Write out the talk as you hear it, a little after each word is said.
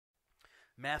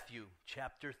Matthew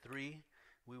chapter 3.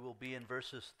 We will be in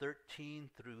verses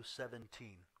 13 through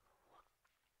 17.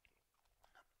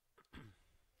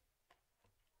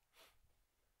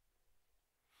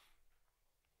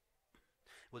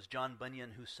 It was John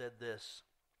Bunyan who said this: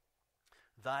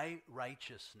 "Thy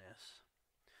righteousness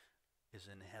is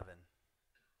in heaven.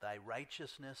 Thy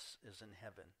righteousness is in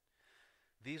heaven."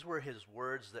 These were his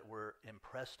words that were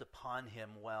impressed upon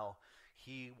him while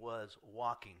he was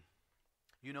walking.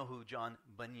 You know who John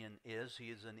Bunyan is.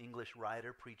 He is an English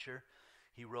writer, preacher.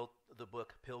 He wrote the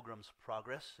book Pilgrim's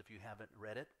Progress, if you haven't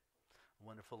read it. A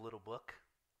wonderful little book.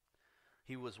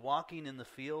 He was walking in the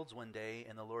fields one day,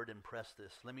 and the Lord impressed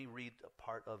this. Let me read a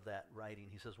part of that writing.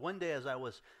 He says, "One day as I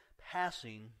was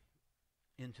passing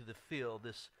into the field,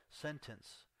 this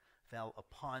sentence fell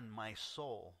upon my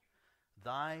soul.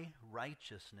 Thy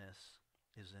righteousness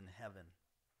is in heaven.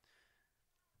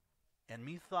 And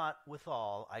methought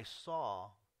withal I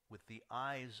saw with the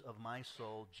eyes of my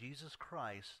soul Jesus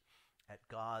Christ at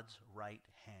God's right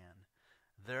hand.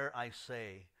 There, I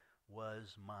say,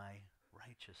 was my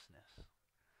righteousness."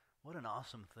 What an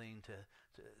awesome thing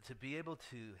to be able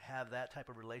to have that type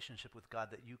of relationship with God,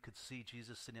 that you could see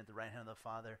Jesus sitting at the right hand of the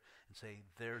Father and say,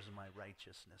 "There's my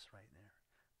righteousness right there.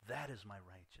 That is my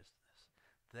righteousness.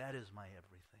 That is my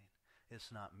everything.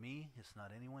 It's not me. It's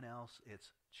not anyone else.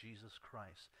 It's Jesus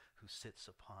Christ who sits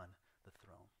upon the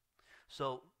throne."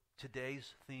 So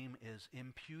today's theme is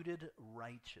imputed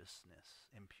righteousness.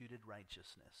 Imputed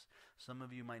righteousness. Some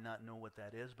of you might not know what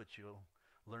that is, but you'll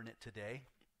learn it today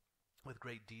with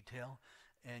great detail.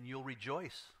 And you'll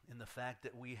rejoice in the fact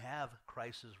that we have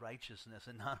Christ's righteousness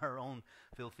and not our own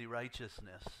filthy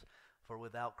righteousness. For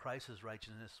without Christ's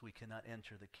righteousness, we cannot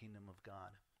enter the kingdom of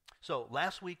God. So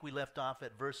last week we left off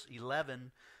at verse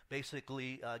 11,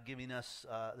 basically giving us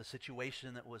the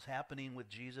situation that was happening with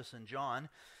Jesus and John.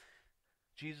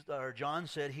 John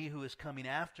said, "He who is coming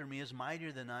after me is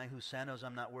mightier than I, whose sandals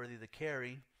I'm not worthy to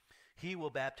carry. He will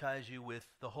baptize you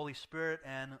with the Holy Spirit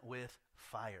and with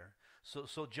fire."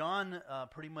 So John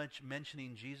pretty much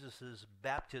mentioning Jesus'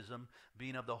 baptism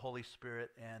being of the Holy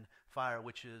Spirit and fire,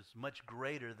 which is much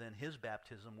greater than his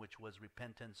baptism, which was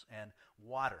repentance and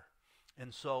water.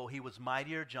 And so he was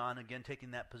mightier, John again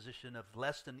taking that position of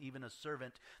less than even a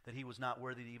servant, that he was not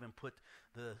worthy to even put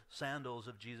the sandals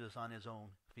of Jesus on his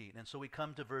own feet. And so we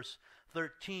come to verse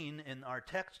 13 in our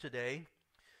text today.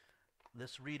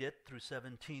 Let's read it through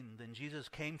 17. "Then Jesus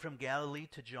came from Galilee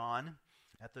to John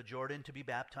at the Jordan to be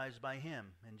baptized by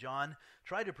him. And John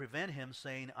tried to prevent him,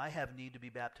 saying, 'I have need to be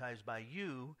baptized by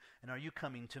you, and are you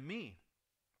coming to me?'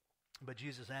 But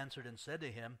Jesus answered and said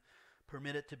to him,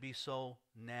 'Permit it to be so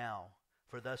now,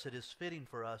 for thus it is fitting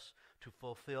for us to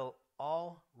fulfill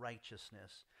all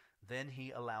righteousness.' Then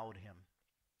he allowed him.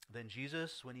 Then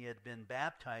Jesus, when he had been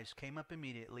baptized, came up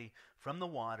immediately from the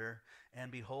water, and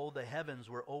behold, the heavens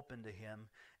were opened to him,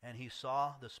 and he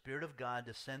saw the Spirit of God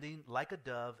descending like a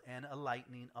dove and a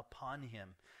lightning upon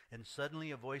him. And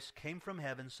suddenly a voice came from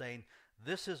heaven saying,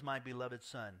 'This is my beloved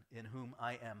Son, in whom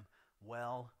I am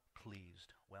well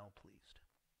pleased.'" Well pleased.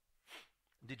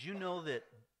 Did you know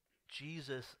that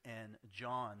Jesus and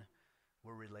John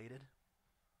were related?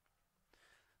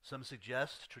 Some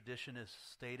suggest, tradition has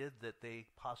stated, that they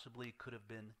possibly could have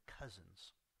been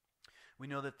cousins. We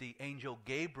know that the angel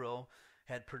Gabriel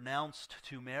had pronounced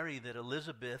to Mary that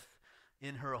Elizabeth,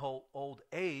 in her whole old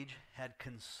age, had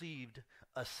conceived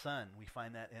a son. We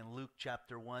find that in Luke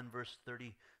chapter 1, verse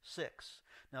 36.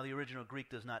 Now, the original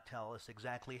Greek does not tell us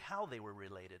exactly how they were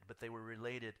related, but they were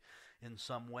related in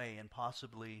some way, and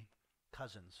possibly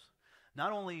cousins.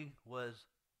 Not only was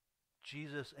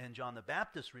Jesus and John the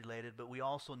Baptist related, but we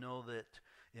also know that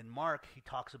in Mark he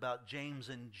talks about James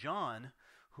and John,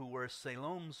 who were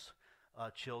Salem's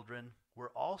children, were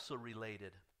also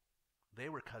related. They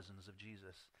were cousins of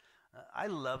Jesus. I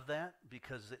love that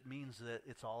because it means that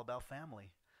it's all about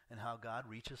family and how God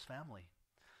reaches family.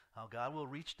 How God will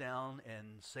reach down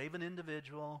and save an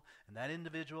individual, and that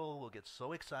individual will get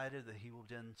so excited that he will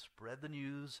then spread the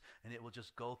news, and it will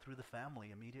just go through the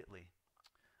family immediately.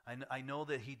 I know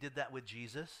that he did that with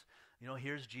Jesus. You know,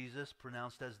 here's Jesus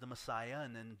pronounced as the Messiah,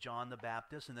 and then John the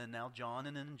Baptist, and then now John,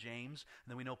 and then James,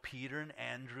 and then we know Peter and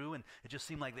Andrew, and it just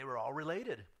seemed like they were all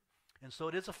related. And so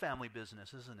it is a family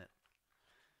business, isn't it?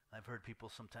 I've heard people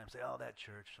sometimes say, "Oh, that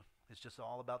church, it's just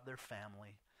all about their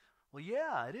family." Well,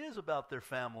 yeah, it is about their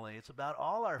family. It's about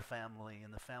all our family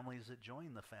and the families that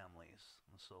join the families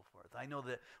and so forth. I know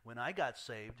that when I got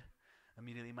saved,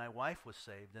 immediately my wife was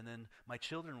saved, and then my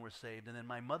children were saved, and then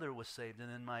my mother was saved, and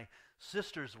then my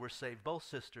sisters were saved, both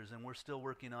sisters, and we're still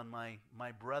working on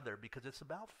my brother, because it's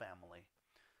about family.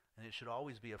 And it should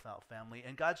always be about family.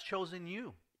 And God's chosen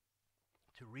you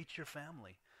to reach your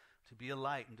family, to be a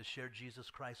light, and to share Jesus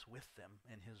Christ with them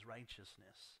in his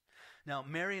righteousness. Now,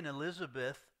 Mary and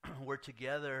Elizabeth were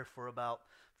together for about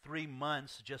 3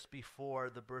 months just before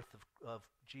the birth of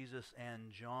Jesus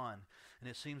and John. And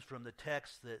it seems from the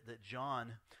text that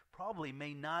John probably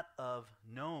may not have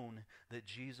known that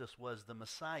Jesus was the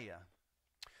Messiah.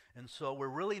 And so we're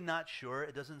really not sure.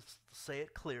 It doesn't say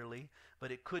it clearly,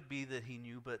 but it could be that he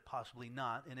knew, but possibly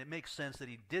not. And it makes sense that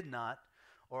he did not,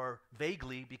 or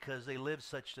vaguely, because they lived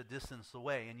such a distance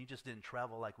away, and you just didn't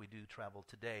travel like we do travel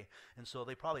today. And so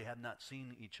they probably had not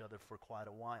seen each other for quite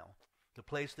a while. The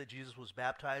place that Jesus was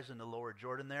baptized in the lower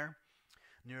Jordan there,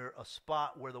 near a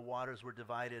spot where the waters were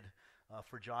divided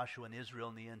for Joshua and Israel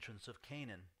in the entrance of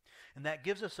Canaan. And that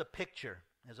gives us a picture,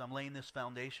 as I'm laying this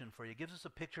foundation for you, it gives us a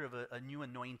picture of a new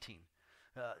anointing.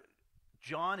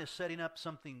 John is setting up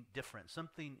something different,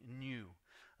 something new.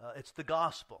 It's the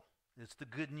gospel. It's the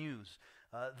good news.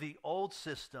 The old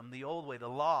system, the old way, the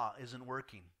law isn't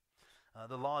working.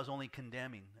 The law is only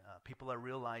condemning. People are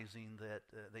realizing that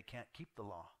they can't keep the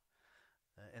law.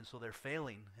 And so they're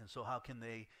failing. And so how can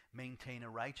they maintain a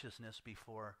righteousness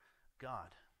before God?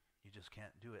 You just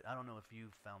can't do it. I don't know if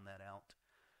you've found that out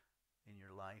in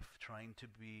your life, trying to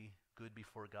be good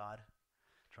before God,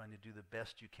 trying to do the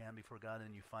best you can before God,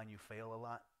 and you find you fail a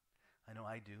lot. I know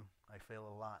I do. I fail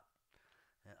a lot.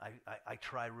 I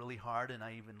try really hard, and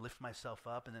I even lift myself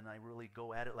up, and then I really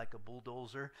go at it like a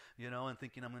bulldozer, and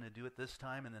thinking I'm going to do it this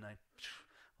time, and then I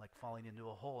like falling into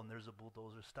a hole, and there's a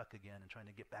bulldozer stuck again and trying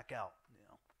to get back out.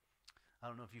 I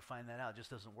don't know if you find that out. It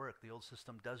just doesn't work. The old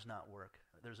system does not work.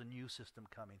 There's a new system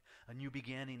coming, a new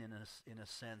beginning in a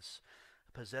sense,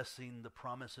 possessing the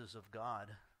promises of God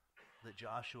that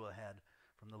Joshua had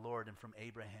from the Lord and from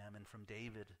Abraham and from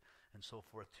David and so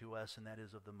forth to us, and that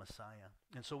is of the Messiah.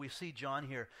 And so we see John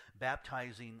here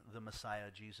baptizing the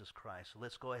Messiah, Jesus Christ. So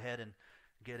let's go ahead and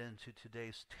get into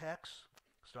today's text,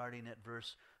 starting at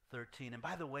verse 13. And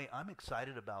by the way, I'm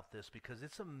excited about this because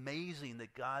it's amazing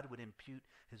that God would impute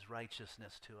his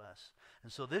righteousness to us.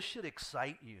 And so this should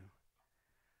excite you,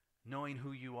 knowing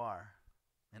who you are,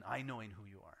 and I knowing who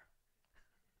you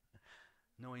are,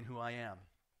 knowing who I am.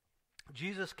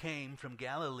 Jesus came from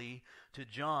Galilee to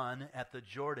John at the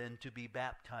Jordan to be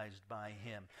baptized by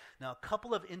him. Now, a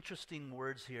couple of interesting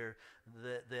words here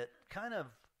that kind of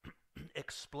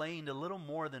explained a little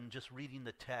more than just reading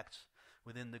the text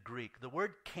within the Greek. The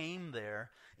word came there,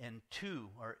 and to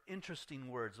are interesting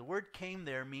words. The word came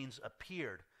there means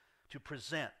appeared, to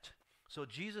present. So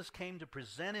Jesus came to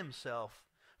present himself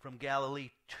from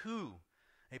Galilee to,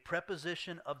 a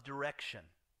preposition of direction,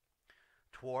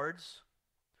 towards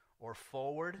or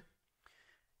forward.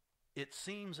 It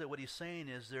seems that what he's saying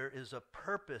is there is a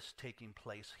purpose taking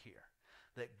place here,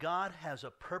 that God has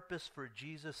a purpose for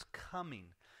Jesus coming.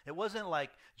 It wasn't like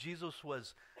Jesus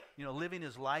was living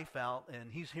his life out,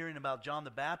 and he's hearing about John the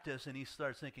Baptist, and he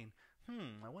starts thinking,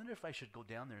 I wonder if I should go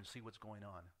down there and see what's going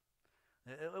on.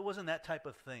 It wasn't that type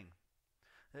of thing.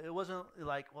 It wasn't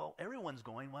like, well, everyone's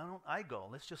going, why don't I go?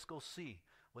 Let's just go see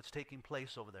what's taking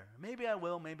place over there. Maybe I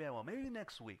will, maybe I won't. Maybe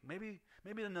next week, maybe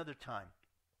another time.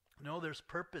 No, there's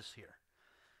purpose here.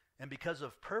 And because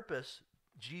of purpose,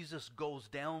 Jesus goes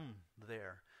down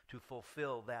there to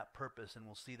fulfill that purpose, and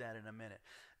we'll see that in a minute.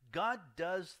 God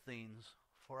does things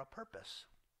for a purpose.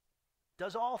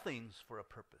 Does all things for a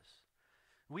purpose.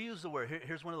 We use the word,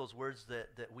 here's one of those words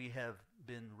that we have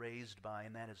been raised by,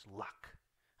 and that is luck.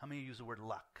 How many use the word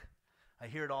luck? I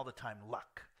hear it all the time,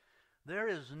 luck. There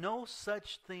is no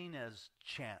such thing as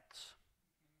chance.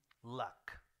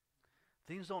 Luck.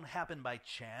 Things don't happen by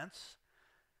chance.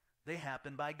 They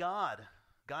happen by God.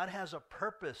 God has a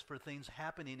purpose for things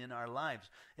happening in our lives.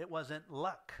 It wasn't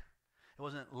luck. It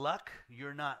wasn't luck.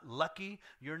 You're not lucky.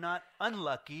 You're not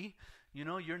unlucky.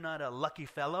 You're not a lucky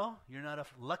fellow. You're not a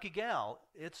lucky gal.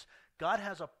 It's God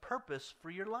has a purpose for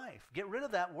your life. Get rid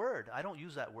of that word. I don't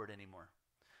use that word anymore.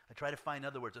 I try to find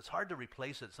other words. It's hard to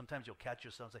replace it. Sometimes you'll catch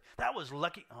yourself and say, that was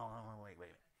lucky. Oh, wait.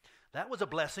 That was a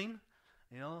blessing.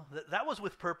 That was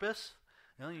with purpose.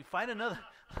 You find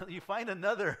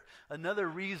another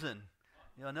reason,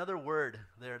 another word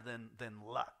there than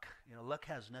luck. Luck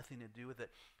has nothing to do with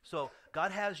it. So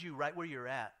God has you right where you're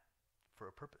at for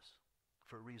a purpose,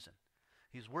 for a reason.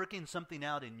 He's working something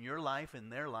out in your life, in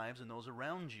their lives, and those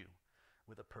around you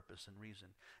with a purpose and reason.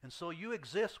 And so you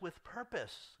exist with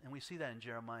purpose. And we see that in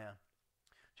Jeremiah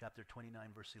chapter 29,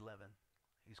 verse 11.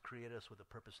 He's created us with a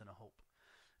purpose and a hope.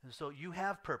 And so you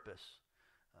have purpose.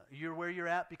 You're where you're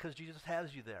at because Jesus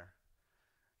has you there.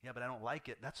 Yeah, but I don't like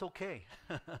it. That's okay.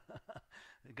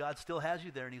 God still has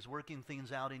you there, and he's working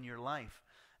things out in your life.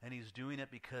 And he's doing it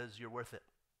because you're worth it.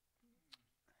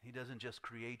 He doesn't just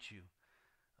create you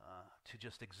to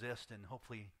just exist and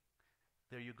hopefully,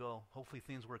 there you go. Hopefully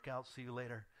things work out. See you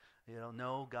later.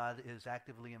 No, God is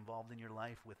actively involved in your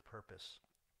life with purpose.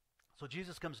 So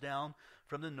Jesus comes down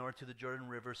from the north to the Jordan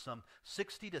River some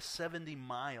 60 to 70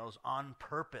 miles on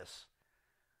purpose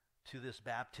to this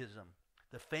baptism.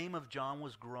 The fame of John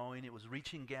was growing. It was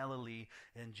reaching Galilee,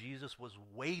 and Jesus was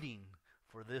waiting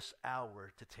for this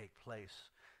hour to take place.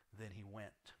 Then he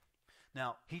went.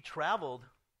 Now, he traveled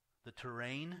the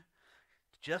terrain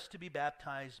just to be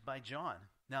baptized by John.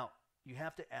 Now, you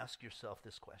have to ask yourself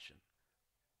this question.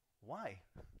 Why?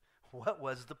 What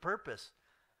was the purpose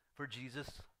for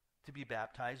Jesus to be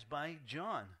baptized by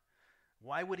John?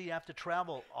 Why would he have to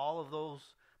travel all of those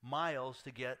miles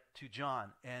to get to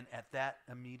John and at that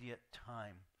immediate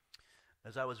time?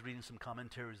 As I was reading some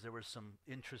commentaries, there were some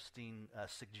interesting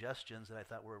suggestions that I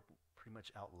thought were pretty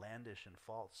much outlandish and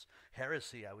false.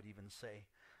 Heresy, I would even say.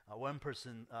 One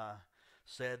person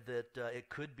said that it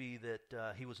could be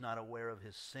that he was not aware of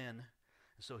his sin,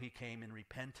 so he came in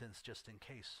repentance just in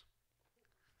case.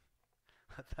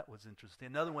 That was interesting.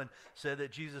 Another one said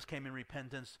that Jesus came in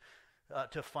repentance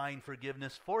to find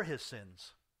forgiveness for his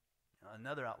sins.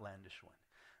 Another outlandish one.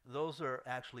 Those are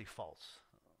actually false.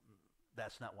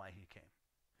 That's not why he came.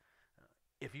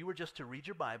 If you were just to read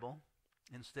your Bible,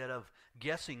 instead of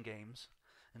guessing games,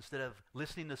 instead of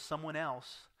listening to someone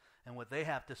else and what they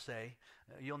have to say,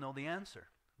 you'll know the answer.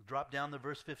 Drop down to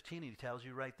verse 15, he tells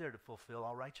you right there to fulfill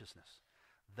all righteousness.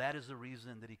 That is the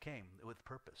reason that he came, with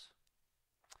purpose.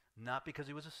 Not because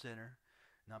he was a sinner,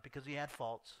 not because he had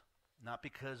faults, not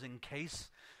because in case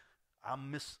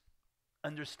I'm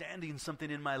misunderstanding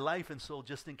something in my life, and so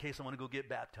just in case I want to go get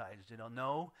baptized.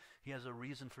 No, he has a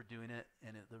reason for doing it,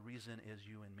 and the reason is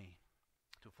you and me,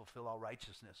 to fulfill all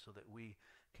righteousness so that we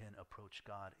can approach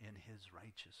God in his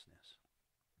righteousness.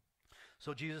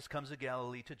 So Jesus comes to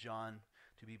Galilee to John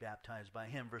to be baptized by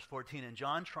him. Verse 14, and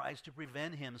John tries to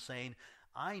prevent him, saying,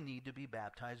 I need to be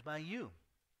baptized by you.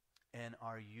 And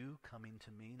are you coming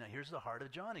to me? Now here's the heart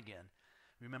of John again.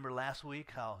 Remember last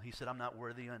week how he said, I'm not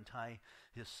worthy to untie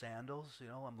his sandals.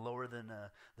 I'm lower than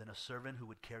a servant who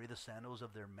would carry the sandals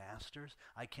of their masters.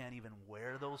 I can't even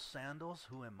wear those sandals.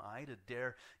 Who am I to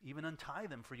dare even untie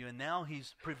them for you? And now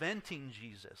he's preventing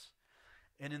Jesus.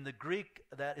 And in the Greek,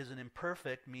 that is an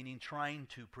imperfect, meaning trying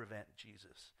to prevent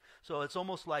Jesus. So it's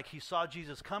almost like he saw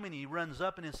Jesus coming. He runs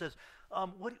up and he says,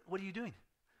 what are you doing?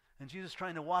 And Jesus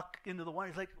trying to walk into the water.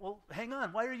 He's like, well, hang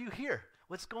on. Why are you here?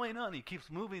 What's going on? He keeps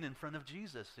moving in front of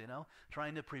Jesus,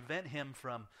 trying to prevent him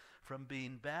from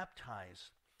being baptized.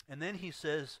 And then he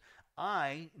says,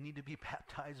 I need to be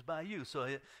baptized by you. So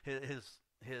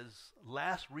his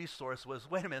last resource was,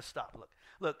 wait a minute, stop.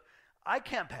 Look, I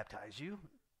can't baptize you.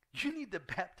 You need to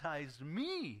baptize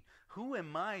me. Who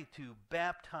am I to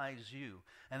baptize you?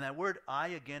 And that word I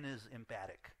again is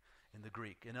emphatic in the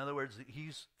Greek. In other words,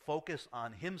 he's focused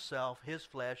on himself, his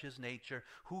flesh, his nature,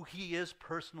 who he is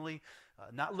personally,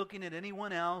 not looking at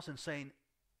anyone else and saying,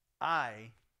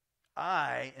 I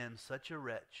am such a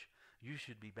wretch. You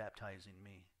should be baptizing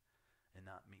me and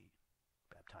not me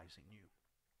baptizing you.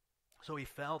 So he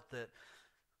felt that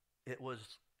it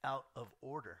was out of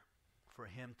order for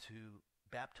him to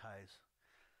baptize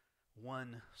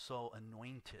one so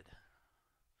anointed,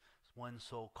 one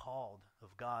so called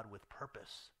of God with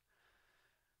purpose,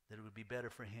 that it would be better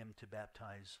for him to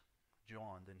baptize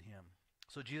John than him.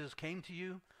 So Jesus came to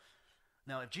you.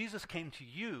 Now, if Jesus came to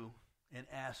you and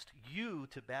asked you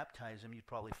to baptize him, you'd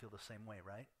probably feel the same way,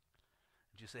 right?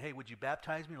 Would you say, hey, would you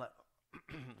baptize me? Like,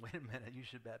 wait a minute, you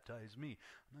should baptize me.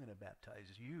 I'm not going to baptize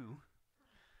you.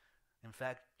 In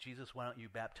fact, Jesus, why don't you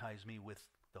baptize me with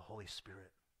the Holy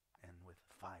Spirit and with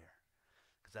fire?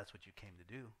 Because that's what you came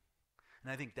to do.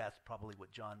 And I think that's probably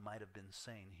what John might have been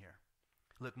saying here.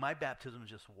 Look, my baptism is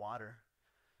just water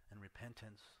and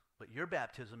repentance, but your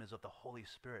baptism is of the Holy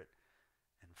Spirit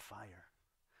and fire.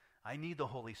 I need the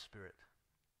Holy Spirit.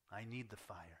 I need the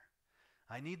fire.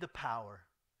 I need the power.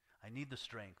 I need the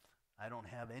strength. I don't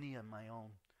have any of my own.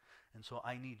 And so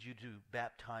I need you to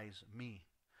baptize me.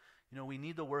 We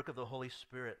need the work of the Holy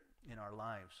Spirit in our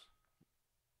lives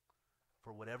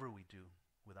for whatever we do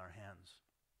with our hands.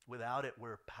 Without it,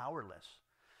 we're powerless.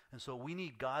 And so we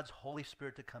need God's Holy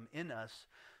Spirit to come in us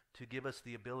to give us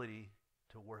the ability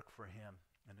to work for him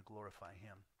and to glorify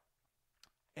him.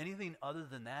 Anything other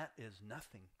than that is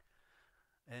nothing,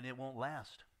 and it won't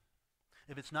last.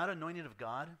 If it's not anointed of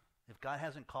God, if God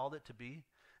hasn't called it to be,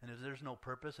 and if there's no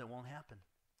purpose, it won't happen,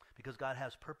 because God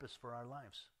has purpose for our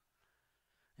lives.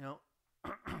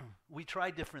 We try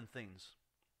different things.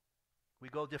 We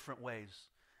go different ways,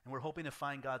 and we're hoping to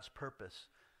find God's purpose.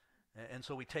 And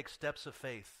so we take steps of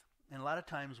faith. And a lot of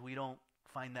times we don't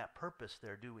find that purpose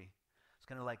there, do we? It's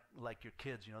kind of like your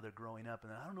kids, they're growing up,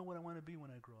 and I don't know what I want to be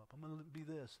when I grow up. I'm going to be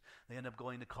this. They end up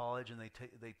going to college, and they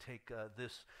take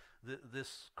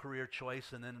this career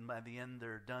choice, and then by the end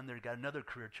they're done. They've got another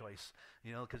career choice,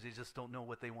 because they just don't know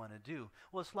what they want to do.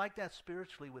 Well, it's like that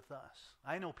spiritually with us.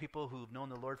 I know people who've known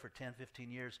the Lord for 10, 15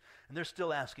 years, and they're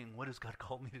still asking, what has God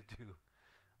called me to do?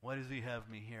 Why does he have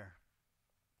me here?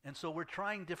 And so we're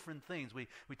trying different things. We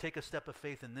take a step of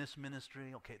faith in this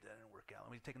ministry. Okay, that didn't work out.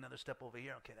 And we take another step over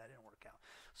here. Okay, that didn't work out.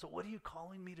 So what are you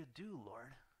calling me to do, Lord?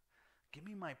 Give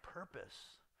me my purpose.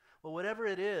 Well, whatever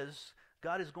it is,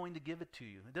 God is going to give it to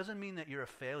you. It doesn't mean that you're a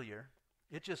failure.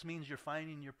 It just means you're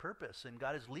finding your purpose, and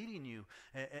God is leading you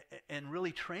and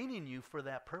really training you for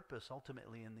that purpose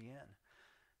ultimately in the end.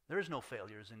 There is no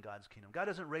failures in God's kingdom. God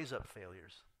doesn't raise up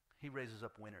failures. He raises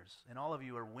up winners. And all of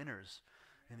you are winners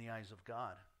in the eyes of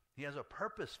God. He has a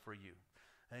purpose for you.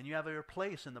 And you have your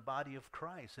place in the body of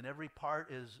Christ. And every part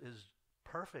is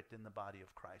perfect in the body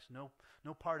of Christ. No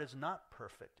part is not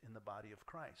perfect in the body of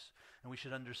Christ. And we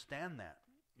should understand that.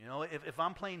 If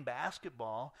I'm playing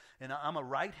basketball and I'm a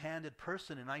right-handed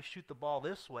person and I shoot the ball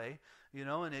this way,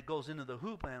 and it goes into the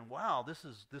hoop, and wow, this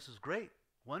is great,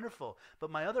 wonderful.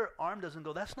 But my other arm doesn't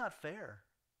go, that's not fair.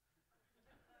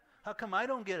 How come I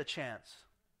don't get a chance?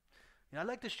 I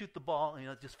like to shoot the ball,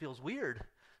 it just feels weird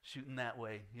shooting that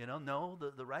way. No,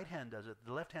 the right hand does it.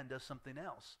 The left hand does something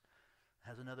else.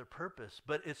 Has another purpose.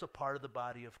 But it's a part of the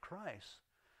body of Christ.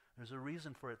 There's a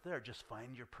reason for it there. Just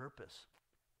find your purpose.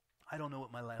 I don't know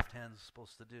what my left hand is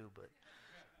supposed to do,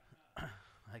 but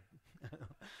I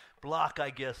block,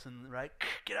 I guess, and right,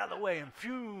 get out of the way, and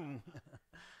phew.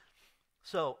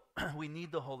 So we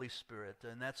need the Holy Spirit,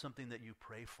 and that's something that you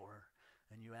pray for.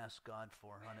 And you ask God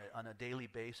for on a daily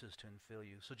basis to infill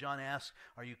you. So John asks,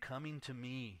 are you coming to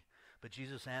me? But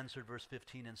Jesus answered, verse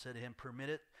 15, and said to him, permit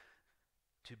it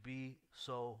to be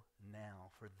so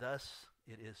now. For thus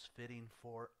it is fitting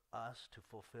for us to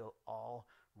fulfill all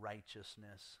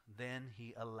righteousness. Then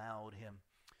he allowed him.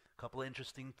 A couple of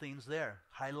interesting things there.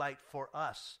 Highlight for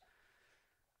us.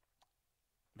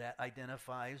 That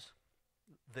identifies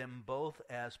them both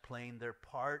as playing their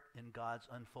part in God's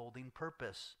unfolding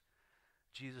purpose.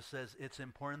 Jesus says, it's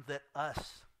important that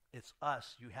it's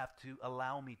us, you have to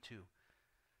allow me to,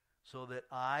 so that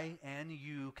I and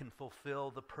you can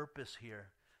fulfill the purpose here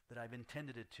that I've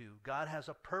intended it to. God has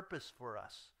a purpose for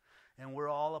us, and we're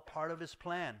all a part of his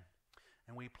plan,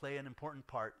 and we play an important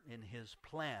part in his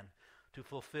plan to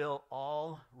fulfill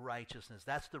all righteousness.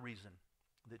 That's the reason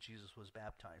that Jesus was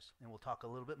baptized, and we'll talk a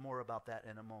little bit more about that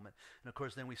in a moment. And of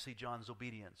course, then we see John's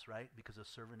obedience, right? Because a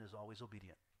servant is always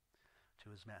obedient to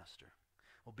his master.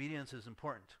 Obedience is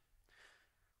important.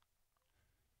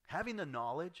 Having the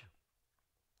knowledge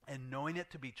and knowing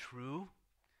it to be true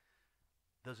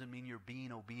doesn't mean you're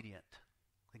being obedient.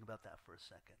 Think about that for a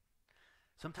second.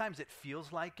 Sometimes it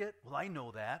feels like it. Well, I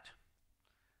know that.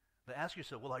 But ask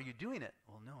yourself, well, are you doing it?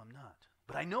 Well, no, I'm not.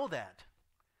 But I know that.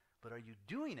 But are you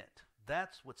doing it?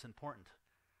 That's what's important.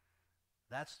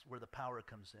 That's where the power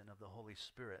comes in of the Holy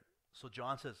Spirit. So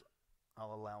John says,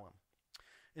 I'll allow him.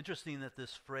 Interesting that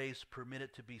this phrase, permit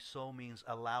it to be so, means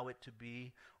allow it to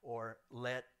be or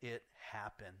let it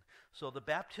happen. So the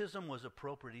baptism was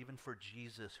appropriate even for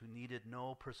Jesus, who needed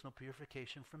no personal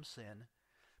purification from sin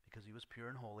because he was pure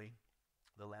and holy,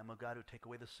 the Lamb of God who take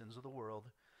away the sins of the world,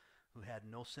 who had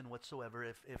no sin whatsoever.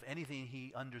 If anything,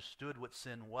 he understood what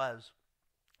sin was,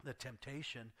 the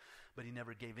temptation, but he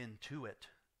never gave in to it.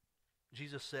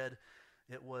 Jesus said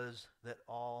it was that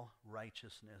all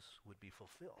righteousness would be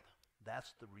fulfilled.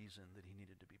 That's the reason that he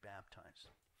needed to be baptized.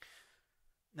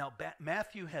 Now,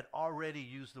 Matthew had already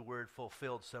used the word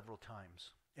fulfilled several times.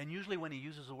 And usually when he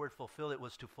uses the word fulfilled, it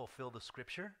was to fulfill the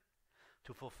scripture,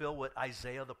 to fulfill what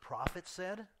Isaiah the prophet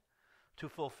said, to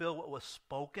fulfill what was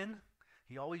spoken.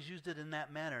 He always used it in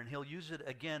that manner, and he'll use it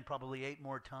again probably 8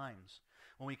 more times.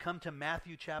 When we come to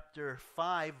Matthew chapter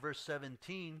 5, verse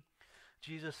 17,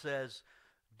 Jesus says,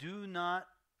 do not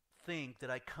think that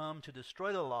I come to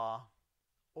destroy the law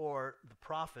or the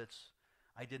prophets.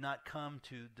 I did not come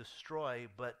to destroy,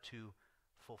 but to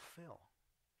fulfill.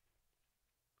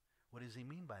 What does he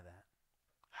mean by that?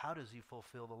 How does he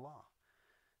fulfill the law?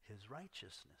 His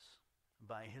righteousness.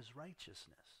 By his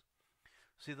righteousness.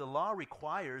 See, the law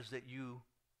requires that you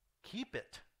keep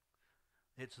it.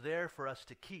 It's there for us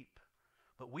to keep.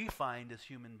 But we find as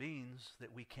human beings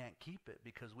that we can't keep it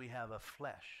because we have a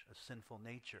flesh, a sinful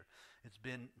nature. It's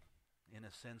been, in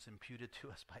a sense, imputed to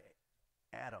us by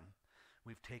Adam.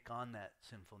 We've taken on that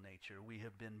sinful nature. We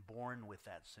have been born with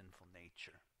that sinful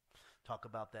nature. Talk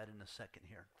about that in a second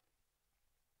here.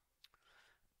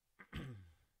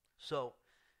 So,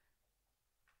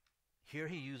 Here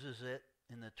he uses it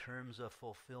in the terms of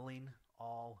fulfilling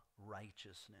all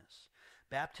righteousness.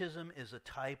 Baptism is a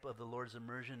type of the Lord's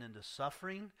immersion into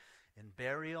suffering, in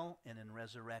burial, and in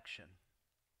resurrection.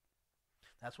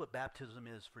 That's what baptism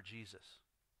is for Jesus.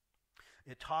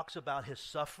 It talks about his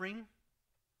suffering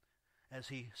as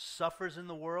he suffers in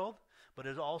the world, but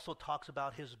it also talks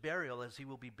about his burial as he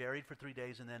will be buried for 3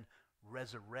 days and then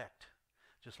resurrect.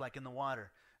 Just like in the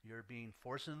water. You're being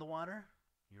forced into the water,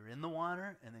 you're in the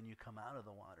water, and then you come out of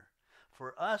the water.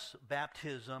 For us,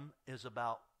 baptism is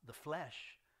about the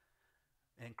flesh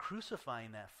and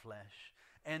crucifying that flesh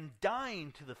and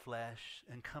dying to the flesh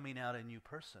and coming out a new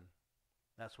person.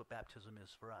 That's what baptism is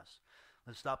for us.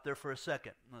 Let's stop there for a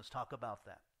second. Let's talk about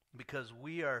that. Because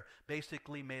we are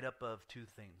basically made up of two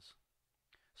things.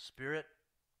 Spirit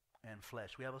and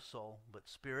flesh. We have a soul, but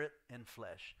spirit and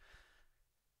flesh.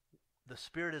 The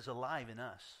Spirit is alive in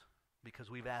us because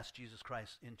we've asked Jesus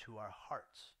Christ into our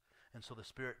hearts. And so the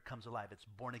Spirit comes alive. It's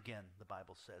born again, the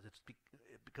Bible says.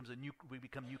 We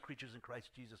become new creatures in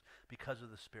Christ Jesus because of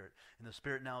the Spirit. And the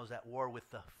Spirit now is at war with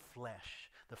the flesh.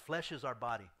 The flesh is our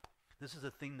body. This is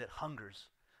a thing that hungers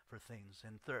for things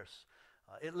and thirsts.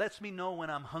 It lets me know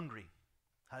when I'm hungry.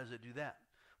 How does it do that?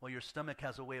 Well, your stomach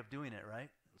has a way of doing it, right?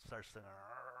 It starts to...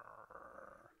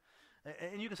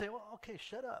 And you can say, well, okay,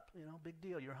 shut up. Big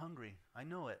deal. You're hungry. I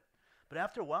know it. But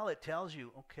after a while, it tells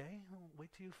you, okay, wait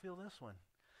till you feel this one.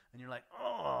 And you're like,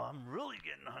 oh, I'm really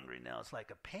getting hungry now. It's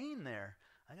like a pain there.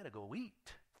 I got to go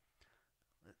eat.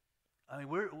 I mean,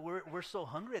 we're so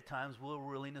hungry at times, we're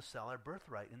willing to sell our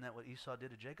birthright. Isn't that what Esau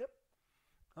did to Jacob?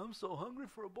 I'm so hungry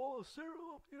for a bowl of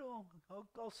cereal.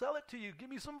 I'll sell it to you. Give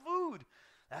me some food.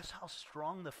 That's how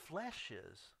strong the flesh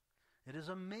is. It is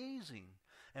amazing.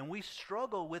 And we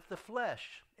struggle with the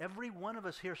flesh. Every one of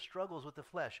us here struggles with the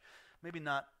flesh. Maybe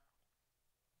not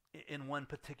in one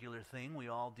particular thing. We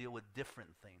all deal with different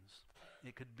things.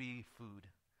 It could be food.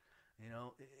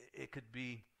 It could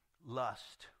be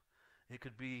lust. It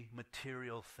could be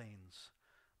material things.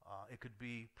 It could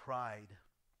be pride.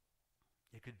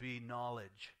 It could be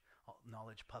knowledge.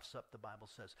 Knowledge puffs up, the Bible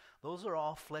says. Those are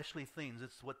all fleshly things.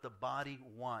 It's what the body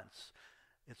wants.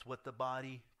 It's what the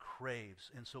body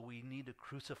craves. And so we need to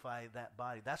crucify that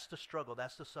body. That's the struggle.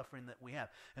 That's the suffering that we have.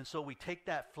 And so we take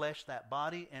that flesh, that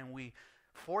body, and we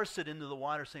force it into the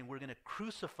water saying we're going to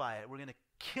crucify it. We're going to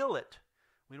kill it.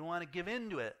 We don't want to give in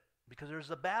to it because there's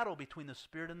a battle between the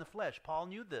spirit and the flesh. Paul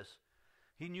knew this.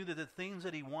 He knew that the things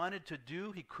that he wanted to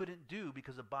do, he couldn't do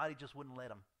because the body just wouldn't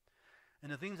let him.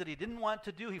 And the things that he didn't want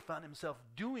to do, he found himself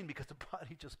doing because the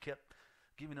body just kept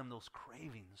giving him those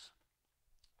cravings.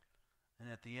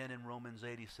 And at the end in Romans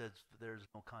 8, he says, there's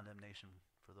no condemnation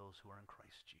for those who are in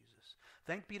Christ Jesus.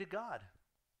 Thank be to God.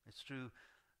 It's through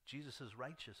Jesus'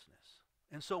 righteousness.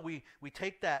 And so we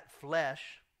take that flesh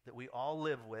that we all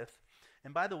live with,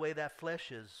 and by the way, that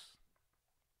flesh is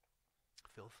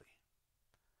filthy.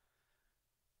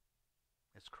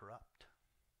 It's corrupt.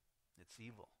 It's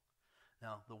evil.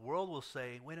 Now, the world will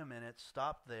say, wait a minute,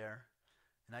 stop there.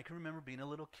 And I can remember being a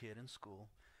little kid in school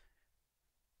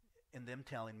and them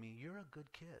telling me, you're a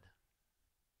good kid.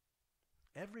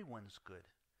 Everyone's good.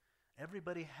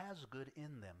 Everybody has good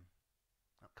in them.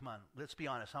 Now, come on, let's be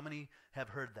honest. How many have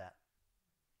heard that?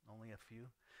 Only a few?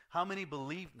 How many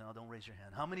believe? No, don't raise your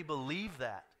hand. How many believe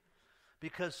that?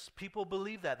 Because people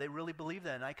believe that. They really believe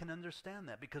that. And I can understand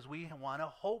that because we want to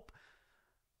hope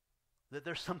that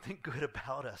there's something good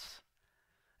about us.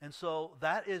 And so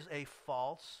that is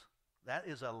that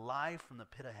is a lie from the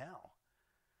pit of hell.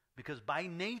 Because by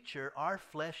nature, our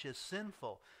flesh is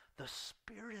sinful. The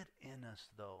Spirit in us,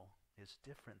 though, is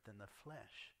different than the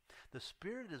flesh. The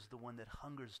Spirit is the one that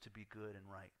hungers to be good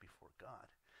and right before God.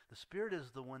 The Spirit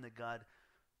is the one that God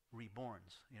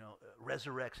reborns,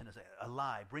 resurrects and is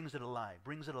alive, brings it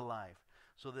alive,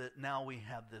 so that now we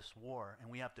have this war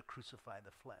and we have to crucify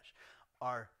the flesh.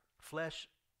 Our flesh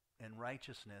and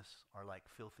righteousness are like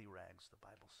filthy rags, the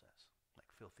Bible says. Like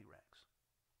filthy rags.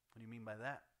 What do you mean by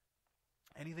that?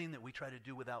 Anything that we try to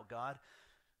do without God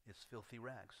is filthy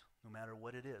rags, no matter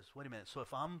what it is. Wait a minute. So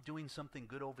if I'm doing something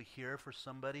good over here for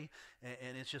somebody,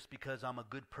 and it's just because I'm a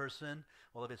good person,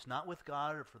 well, if it's not with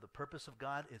God or for the purpose of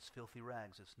God, it's filthy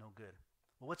rags. It's no good.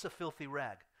 Well, what's a filthy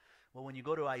rag? Well, when you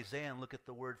go to Isaiah and look at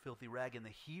the word filthy rag in the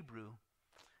Hebrew,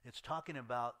 it's talking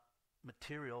about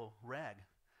material rag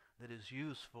that is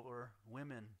used for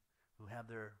women who have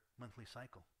their monthly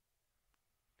cycle.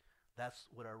 That's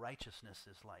what our righteousness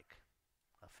is like.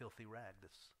 A filthy rag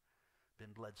that's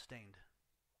been blood-stained.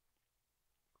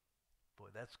 Boy,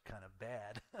 that's kind of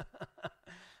bad.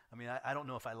 I mean, I don't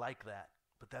know if I like that,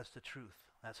 but that's the truth.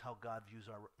 That's how God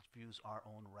views our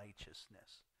own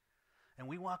righteousness. And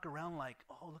we walk around like,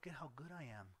 oh, look at how good I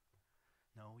am.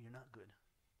 No, you're not good.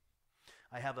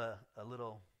 I have a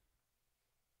little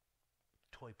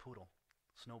toy poodle,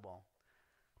 Snowball.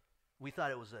 We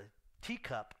thought it was a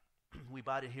teacup. We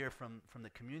bought it here from the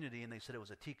community, and they said it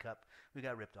was a teacup. We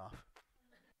got ripped off.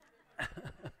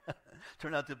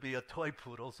 Turned out to be a toy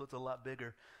poodle, so it's a lot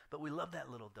bigger. But we love that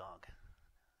little dog.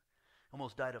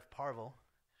 Almost died of parvo.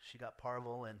 She got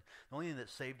parvo, and the only thing that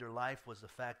saved her life was the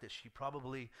fact that she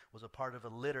probably was a part of a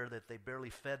litter that they barely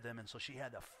fed them, and so she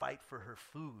had to fight for her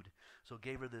food. So it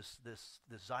gave her this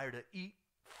desire to eat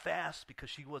fast because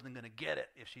she wasn't going to get it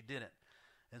if she didn't.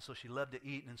 And so she loved to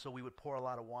eat, and so we would pour a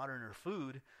lot of water in her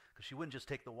food because she wouldn't just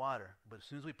take the water. But as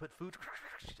soon as we put food,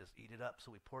 she just eat it up.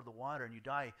 So we poured the water, and you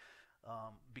die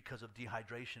because of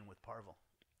dehydration with parvo.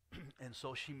 And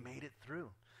so she made it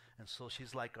through. And so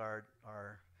she's like our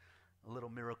little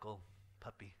miracle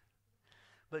puppy.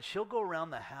 But she'll go around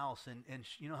the house, and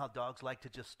you know how dogs like to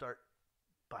just start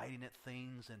biting at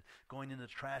things and going in the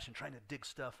trash and trying to dig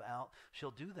stuff out?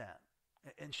 She'll do that.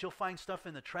 And she'll find stuff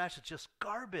in the trash that's just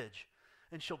garbage.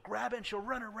 And she'll grab it and she'll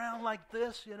run around like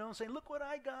this, you know, and say, look what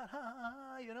I got, ha, ha,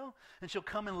 ha, you know. And she'll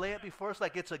come and lay it before us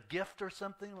like it's a gift or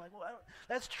something. Like, well,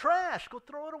 that's trash. Go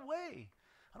throw it away.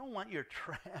 I don't want your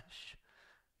trash.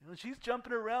 You know, she's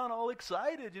jumping around all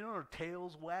excited, you know, her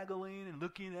tail's waggling and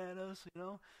looking at us, you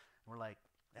know. And we're like,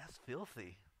 that's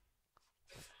filthy.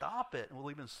 Stop it. And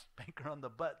we'll even spank her on the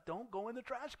butt. Don't go in the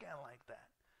trash can like that.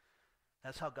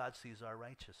 That's how God sees our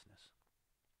righteousness.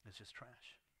 It's just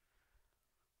trash.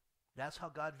 That's how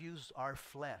God views our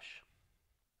flesh.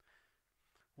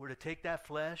 We're to take that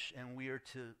flesh and we are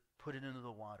to put it into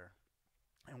the water.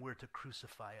 And we're to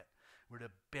crucify it. We're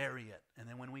to bury it. And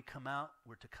then when we come out,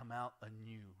 we're to come out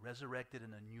anew, resurrected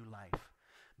in a new life.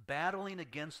 Battling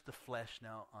against the flesh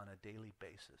now on a daily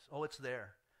basis. Oh, it's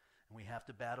there. And we have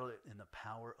to battle it in the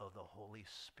power of the Holy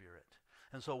Spirit.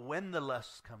 And so when the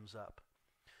lust comes up,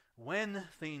 when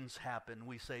things happen,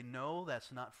 we say, no,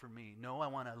 that's not for me. No, I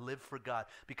want to live for God.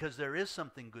 Because there is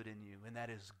something good in you, and that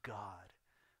is God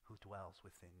who dwells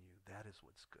within you. That is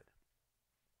what's good.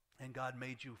 And God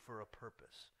made you for a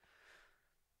purpose.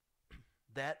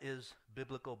 That is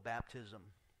biblical baptism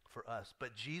for us.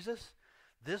 But Jesus,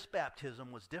 this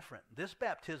baptism was different. This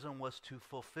baptism was to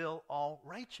fulfill all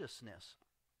righteousness.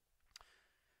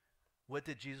 What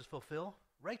did Jesus fulfill?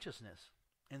 Righteousness.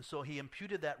 And so he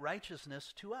imputed that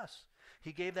righteousness to us.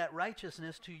 He gave that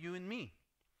righteousness to you and me.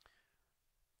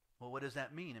 Well, what does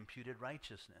that mean, imputed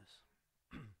righteousness?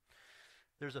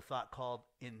 There's a thought called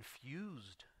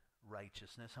infused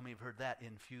righteousness. How many have heard that?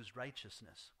 Infused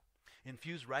righteousness.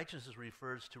 Infused righteousness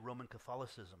refers to Roman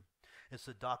Catholicism. It's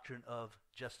the doctrine of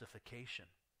justification.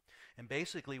 And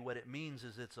basically what it means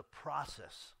is it's a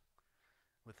process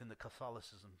within the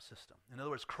Catholicism system. In other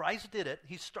words, Christ did it.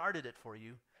 He started it for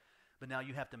you. But now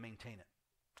you have to maintain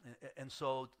it. And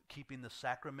so keeping the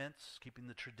sacraments, keeping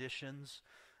the traditions,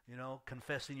 you know,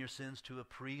 confessing your sins to a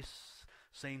priest,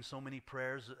 saying so many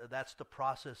prayers, that's the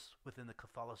process within the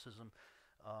Catholicism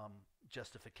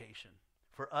justification.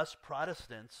 For us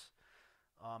Protestants,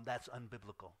 that's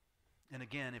unbiblical. And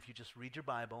again, if you just read your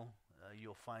Bible,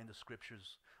 you'll find the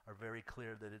scriptures are very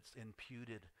clear that it's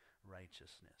imputed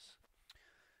righteousness.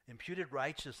 Imputed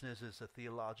righteousness is a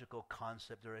theological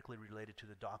concept directly related to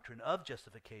the doctrine of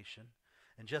justification.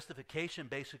 And justification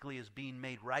basically is being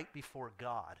made right before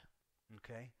God.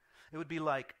 Okay? It would be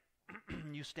like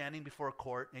you standing before a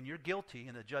court and you're guilty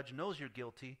and the judge knows you're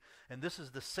guilty and this is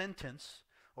the sentence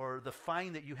or the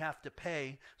fine that you have to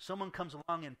pay. Someone comes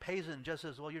along and pays it and just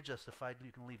says, well, you're justified.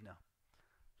 You can leave now.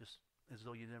 Just as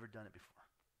though you've never done it before.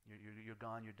 You're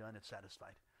gone. You're done. It's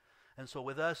satisfied. And so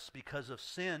with us, because of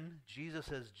sin, Jesus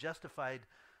has justified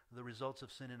the results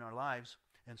of sin in our lives,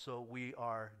 and so we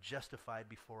are justified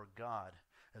before God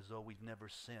as though we've never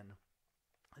sinned.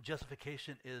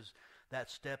 Justification is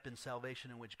that step in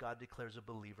salvation in which God declares a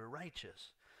believer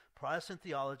righteous. Protestant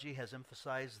theology has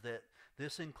emphasized that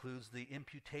this includes the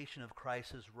imputation of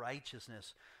Christ's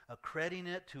righteousness, accrediting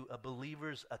it to a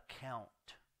believer's account.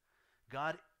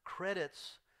 God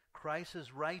credits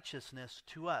Christ's righteousness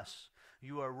to us.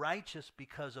 You are righteous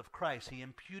because of Christ. He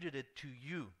imputed it to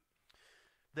you.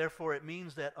 Therefore, it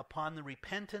means that upon the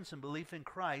repentance and belief in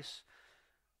Christ,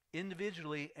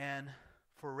 individually and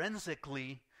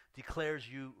forensically declares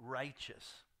you righteous.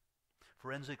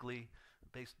 Forensically,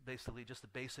 basically,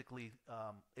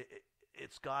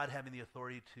 it's God having the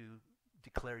authority to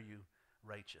declare you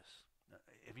righteous.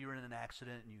 If you're in an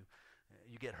accident and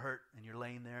you get hurt and you're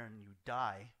laying there and you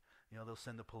die, you know, they'll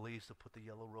send the police to put the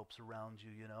yellow ropes around you,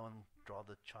 you know, and draw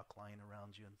the chalk line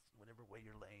around you in whatever way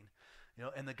you're laying. You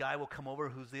know, and the guy will come over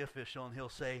who's the official and he'll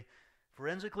say,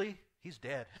 forensically, he's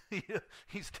dead.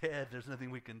 He's dead. There's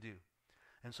nothing we can do.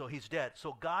 And so he's dead.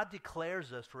 So God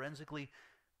declares us forensically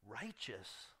righteous.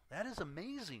 That is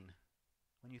amazing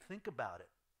when you think about it.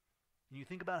 And you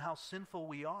think about how sinful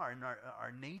we are in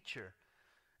our nature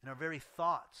and our very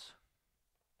thoughts.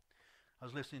 I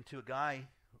was listening to a guy,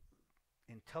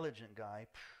 intelligent guy,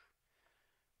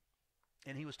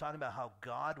 and he was talking about how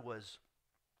God was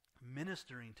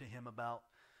ministering to him about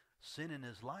sin in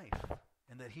his life,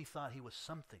 and that he thought he was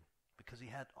something because he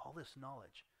had all this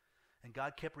knowledge. And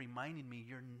God kept reminding me,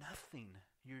 you're nothing.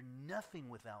 You're nothing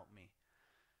without me.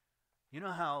 You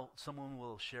know how someone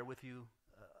will share with you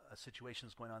a situation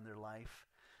that's going on in their life,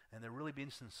 and they're really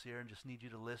being sincere and just need you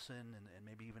to listen and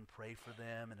maybe even pray for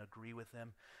them and agree with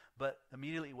them. But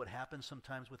immediately what happens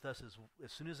sometimes with us is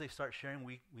as soon as they start sharing,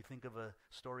 we think of a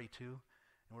story too.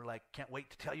 And we're like, can't wait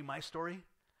to tell you my story.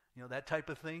 You know, that type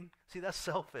of thing. See, that's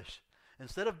selfish.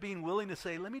 Instead of being willing to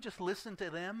say, let me just listen to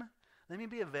them. Let me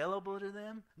be available to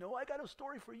them. No, I got a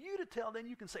story for you to tell. Then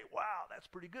you can say, wow, that's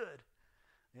pretty good.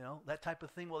 You know, that type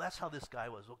of thing. Well, that's how this guy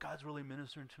was. Well, God's really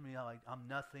ministering to me. I'm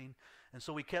nothing. And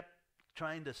so we kept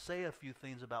trying to say a few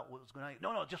things about what was going on.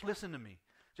 No, just listen to me.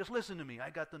 Just listen to me. I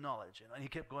got the knowledge. And he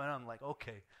kept going on like,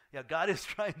 okay. Yeah, God is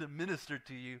trying to minister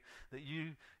to you that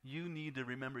you need to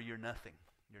remember you're nothing.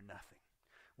 You're nothing.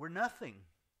 We're nothing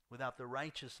without the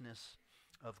righteousness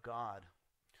of God.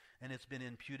 And it's been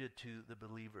imputed to the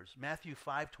believers. Matthew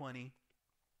 5:20,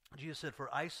 Jesus said, for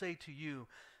I say to you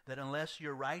that unless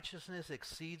your righteousness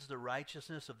exceeds the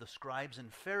righteousness of the scribes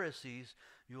and Pharisees,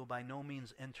 you will by no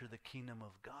means enter the kingdom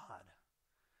of God.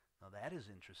 Now that is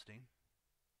interesting.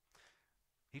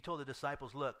 He told the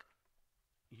disciples, look,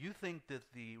 you think that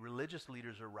the religious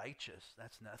leaders are righteous.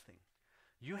 That's nothing.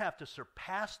 You have to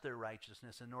surpass their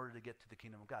righteousness in order to get to the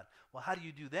kingdom of God. Well, how do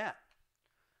you do that?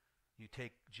 You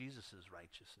take Jesus'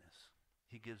 righteousness.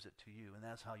 He gives it to you, and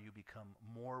that's how you become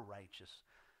more righteous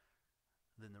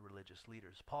than the religious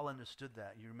leaders. Paul understood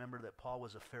that. You remember that Paul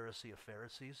was a Pharisee of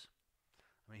Pharisees?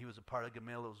 I mean, he was a part of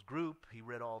Gamaliel's group. He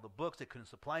read all the books. They couldn't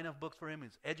supply enough books for him. He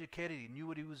was educated. He knew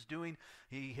what he was doing.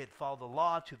 He had followed the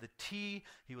law to the T.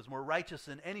 He was more righteous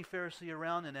than any Pharisee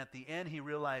around, and at the end he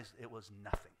realized it was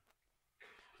nothing.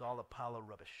 It was all a pile of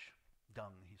rubbish,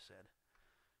 dung, he said.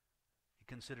 He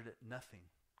considered it nothing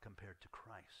compared to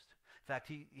Christ. In fact,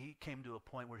 he came to a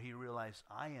point where he realized,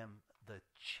 I am the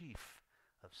chief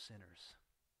of sinners.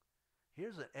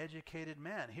 Here's an educated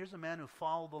man. Here's a man who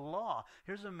followed the law.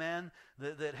 Here's a man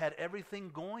that had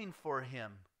everything going for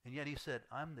him. And yet he said,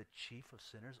 I'm the chief of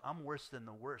sinners. I'm worse than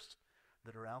the worst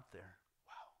that are out there.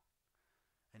 Wow.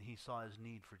 And he saw his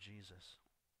need for Jesus.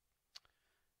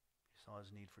 He saw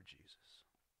his need for Jesus.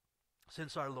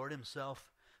 Since our Lord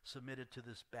himself submitted to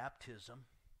this baptism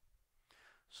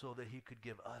so that he could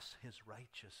give us his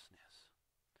righteousness,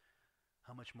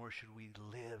 how much more should we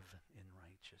live in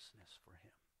righteousness for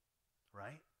him?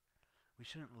 Right? We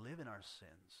shouldn't live in our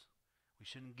sins. We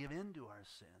shouldn't give in to our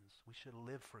sins. We should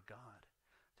live for God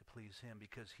to please him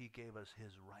because he gave us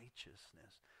his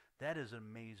righteousness. That is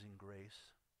amazing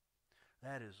grace.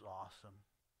 That is awesome.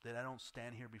 That I don't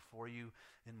stand here before you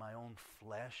in my own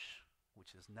flesh,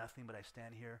 which is nothing, but I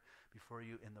stand here before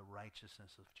you in the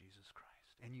righteousness of Jesus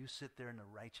Christ. And you sit there in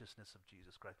the righteousness of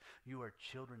Jesus Christ. You are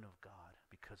children of God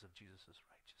because of Jesus'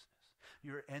 righteousness.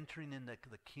 You're entering in the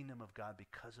kingdom of God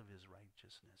because of his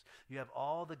righteousness. You have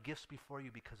all the gifts before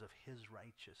you because of his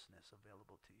righteousness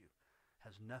available to you. It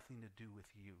has nothing to do with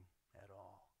you at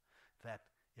all. In fact,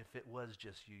 if it was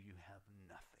just you, you have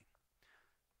nothing.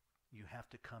 You have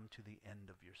to come to the end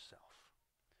of yourself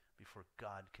before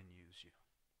God can use you.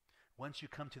 Once you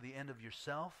come to the end of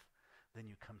yourself, then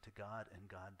you come to God, and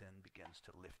God then begins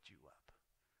to lift you up,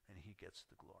 and he gets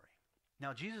the glory.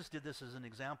 Now, Jesus did this as an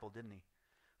example, didn't he?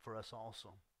 For us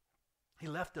also. He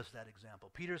left us that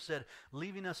example. Peter said,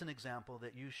 leaving us an example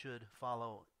that you should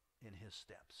follow in his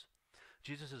steps.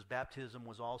 Jesus' baptism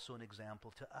was also an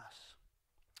example to us.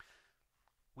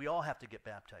 We all have to get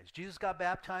baptized. Jesus got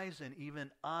baptized, and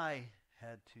even I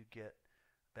had to get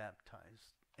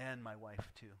baptized, and my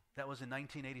wife too. That was in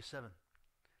 1987.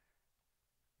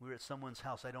 We were at someone's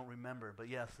house. I don't remember, but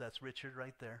yes, that's Richard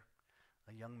right there,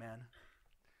 a young man.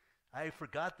 I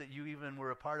forgot that you even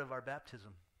were a part of our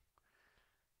baptism.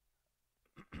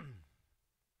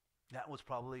 That was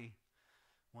probably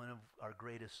one of our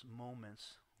greatest moments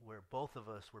where both of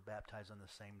us were baptized on the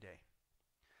same day.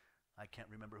 I can't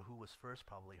remember who was first,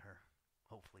 probably her.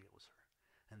 Hopefully it was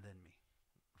her. And then me,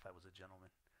 if I was a gentleman.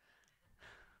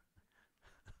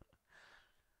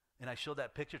 And I showed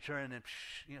that picture to her, and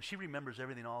she remembers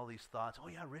everything, all these thoughts. Oh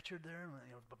yeah, Richard there,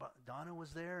 Donna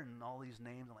was there, and all these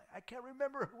names. I'm like, I can't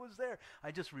remember who was there.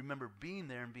 I just remember being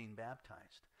there and being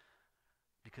baptized.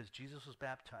 because Jesus was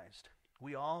baptized.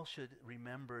 We all should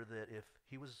remember that if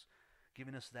he was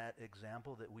giving us that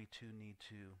example, that we too need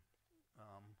to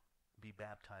be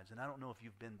baptized. And I don't know if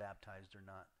you've been baptized or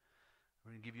not.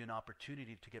 We're going to give you an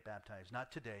opportunity to get baptized.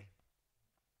 Not today,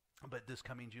 but this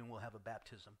coming June we'll have a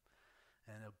baptism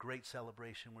and a great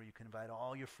celebration where you can invite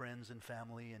all your friends and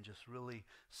family and just really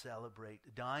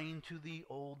celebrate dying to the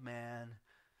old man,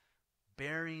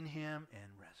 burying him,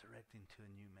 and resurrecting to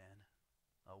a new man.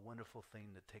 A wonderful thing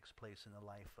that takes place in the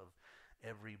life of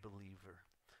every believer,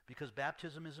 because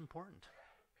baptism is important.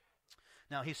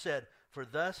 Now he said, for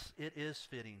thus it is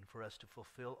fitting for us to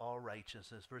fulfill all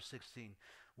righteousness. Verse 16,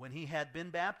 when he had been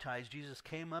baptized, Jesus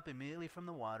came up immediately from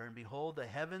the water, and behold, the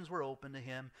heavens were opened to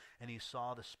him, and he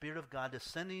saw the Spirit of God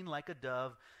descending like a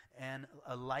dove and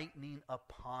a lightning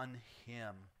upon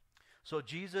him. So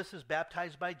Jesus is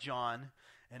baptized by John,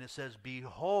 and it says,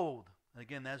 behold.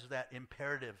 Again, that's that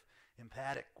imperative,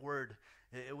 emphatic word.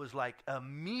 It was like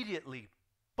immediately,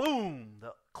 boom,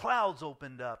 the clouds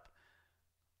opened up,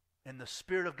 and the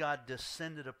Spirit of God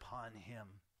descended upon him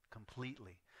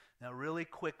completely. Now, really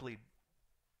quickly,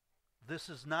 this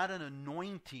is not an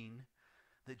anointing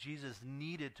that Jesus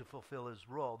needed to fulfill his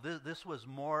role. This was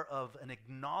more of an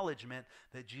acknowledgement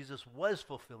that Jesus was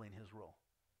fulfilling his role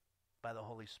by the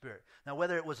Holy Spirit. Now,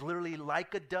 whether it was literally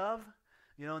like a dove,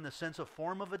 in the sense of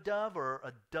form of a dove, or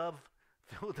a dove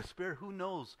filled with the Spirit, who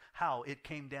knows how it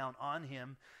came down on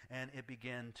him and it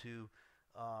began to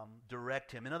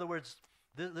direct him. In other words,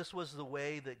 this was the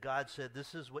way that God said,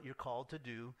 this is what you're called to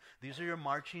do. These are your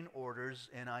marching orders,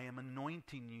 and I am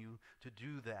anointing you to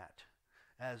do that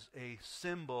as a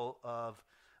symbol of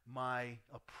my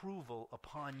approval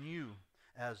upon you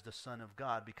as the Son of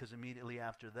God. Because immediately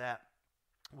after that,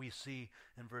 we see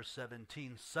in verse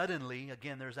 17, suddenly,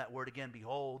 again, there's that word again,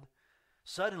 behold,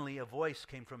 suddenly a voice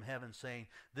came from heaven saying,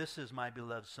 this is my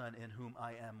beloved Son in whom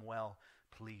I am well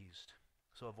pleased.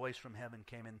 So a voice from heaven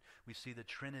came, and we see the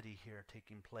Trinity here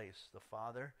taking place, the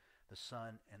Father, the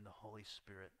Son, and the Holy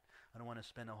Spirit. I don't want to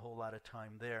spend a whole lot of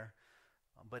time there,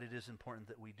 but it is important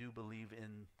that we do believe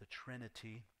in the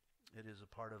Trinity. It is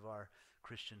a part of our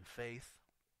Christian faith,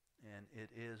 and it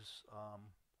is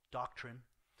doctrine.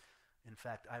 In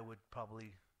fact, I would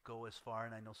probably go as far,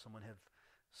 and I know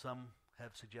some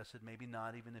have suggested maybe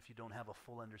not, even if you don't have a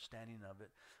full understanding of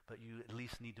it, but you at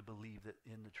least need to believe that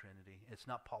in the Trinity. It's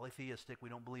not polytheistic. We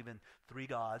don't believe in three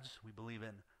gods. We believe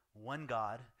in one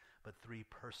God, but three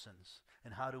persons.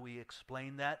 And how do we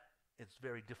explain that? It's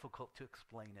very difficult to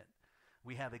explain it.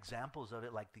 We have examples of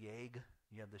it, like the egg.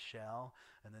 You have the shell,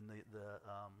 and then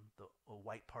the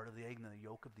white part of the egg, and then the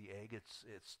yolk of the egg.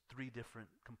 It's three different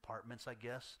compartments, I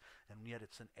guess, and yet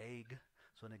it's an egg.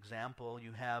 So an example,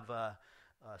 you have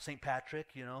St. Patrick,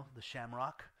 the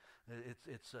shamrock.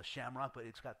 It's a shamrock, but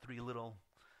it's got three little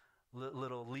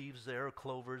leaves there, or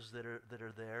clovers that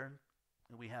are there.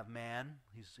 And we have man.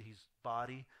 He's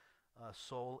body,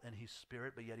 soul, and he's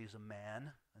spirit, but yet he's a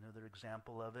man. Another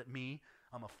example of it. Me,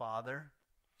 I'm a father.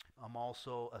 I'm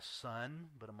also a son,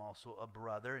 but I'm also a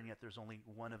brother, and yet there's only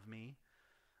one of me.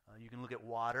 You can look at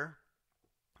water.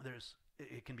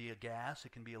 It can be a gas,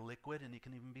 it can be a liquid, and it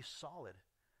can even be solid.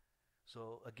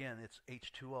 So again, it's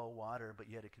H2O, water, but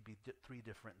yet it could be three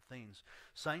different things.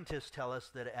 Scientists tell us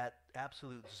that at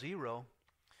absolute zero,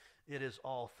 it is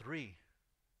all three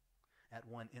at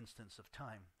one instance of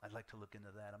time. I'd like to look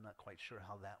into that. I'm not quite sure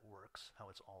how that works, how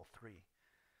it's all three.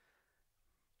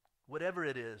 Whatever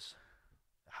it is,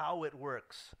 how it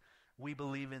works, we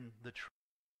believe in the truth.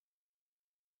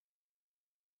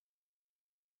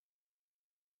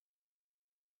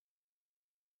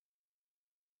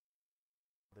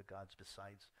 The gods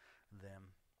besides them.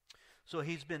 So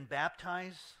he's been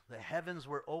baptized. The heavens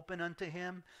were open unto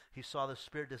him. He saw the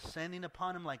Spirit descending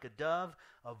upon him like a dove.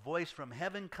 A voice from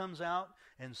heaven comes out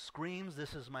and screams,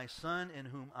 this is my Son in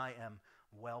whom I am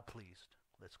well pleased.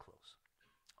 Let's close.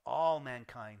 All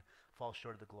mankind falls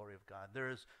short of the glory of God. There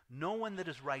is no one that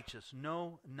is righteous.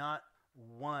 No, not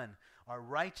one. Our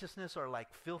righteousness are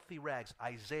like filthy rags.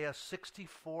 Isaiah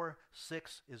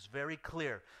 64:6 is very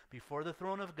clear. Before the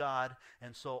throne of God,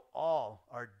 and so all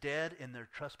are dead in their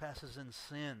trespasses and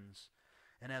sins.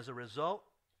 And as a result,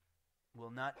 will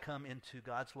not come into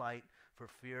God's light for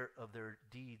fear of their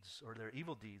deeds, or their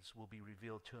evil deeds will be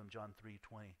revealed to him. John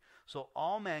 3:20. So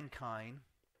all mankind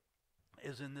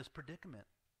is in this predicament,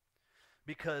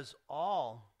 because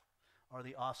all are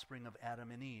the offspring of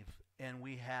Adam and Eve, and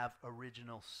we have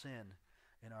original sin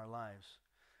in our lives.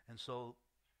 And so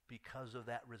because of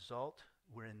that result,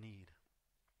 we're in need.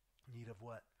 Need of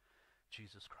what?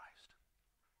 Jesus Christ.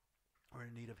 We're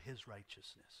in need of his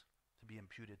righteousness to be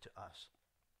imputed to us.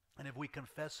 And if we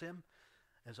confess him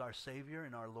as our Savior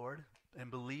and our Lord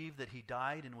and believe that he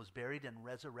died and was buried and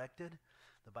resurrected,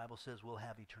 the Bible says we'll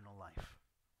have eternal life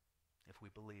if we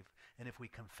believe. And if we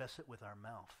confess it with our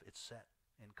mouth, it's set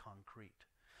in concrete.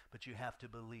 But you have to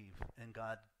believe, and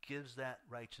God gives that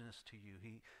righteousness to you.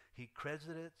 He credits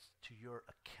it to your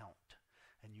account,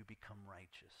 and you become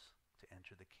righteous to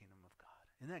enter the kingdom of God.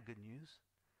 Isn't that good news?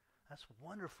 That's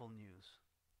wonderful news.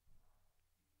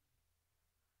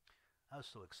 I was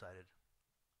so excited.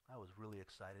 I was really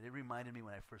excited. It reminded me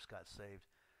when I first got saved,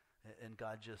 and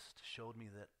God just showed me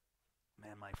that,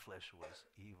 man, my flesh was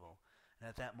evil. And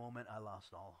at that moment, I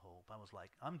lost all hope. I was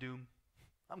like, I'm doomed.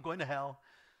 I'm going to hell.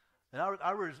 And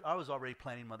I was already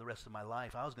planning the rest of my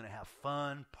life. I was going to have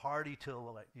fun, party till,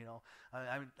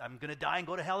 I'm going to die and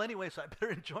go to hell anyway, so I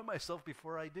better enjoy myself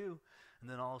before I do. And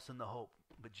then all of a sudden the hope.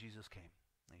 But Jesus came,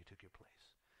 and he took your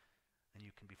place. And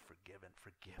you can be forgiven.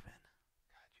 Forgiven.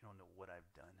 God, you don't know what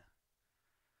I've done.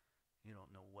 You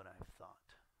don't know what I've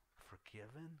thought.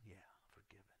 Forgiven? Yeah,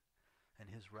 forgiven.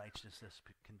 And his righteousness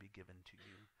can be given to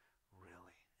you,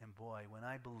 really. And boy, when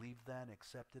I believed that and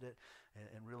accepted it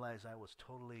and realized I was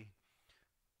totally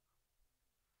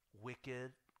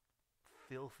wicked,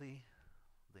 filthy,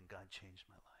 then God changed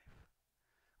my life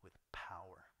with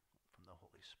power from the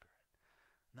Holy Spirit.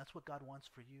 And that's what God wants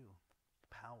for you,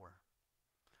 power.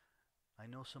 I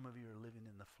know some of you are living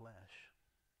in the flesh.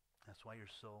 That's why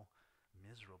you're so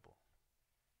miserable.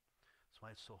 That's why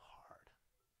it's so hard.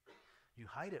 You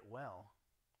hide it well,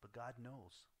 but God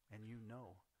knows, and you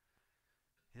know.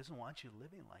 He doesn't want you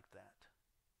living like that.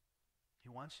 He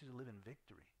wants you to live in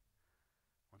victory.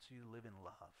 He wants you to live in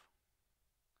love.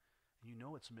 And you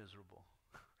know it's miserable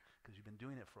because you've been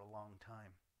doing it for a long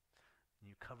time. And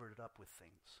you covered it up with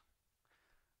things.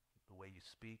 The way you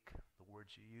speak, the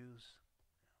words you use,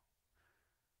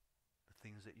 the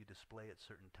things that you display at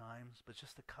certain times, but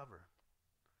just the cover.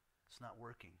 It's not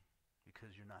working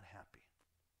because you're not happy.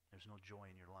 There's no joy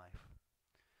in your life.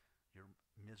 You're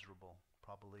miserable,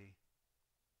 probably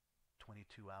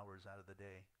 22 hours out of the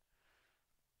day.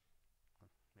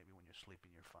 Maybe when you're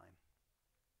sleeping, you're fine.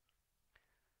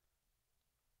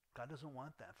 God doesn't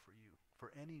want that for you,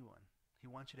 for anyone.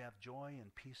 He wants you to have joy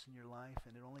and peace in your life,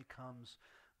 and it only comes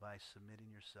by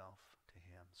submitting yourself to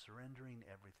him, surrendering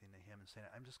everything to him and saying,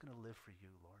 I'm just going to live for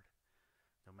you, Lord,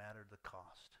 no matter the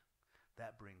cost.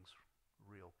 That brings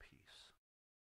real peace.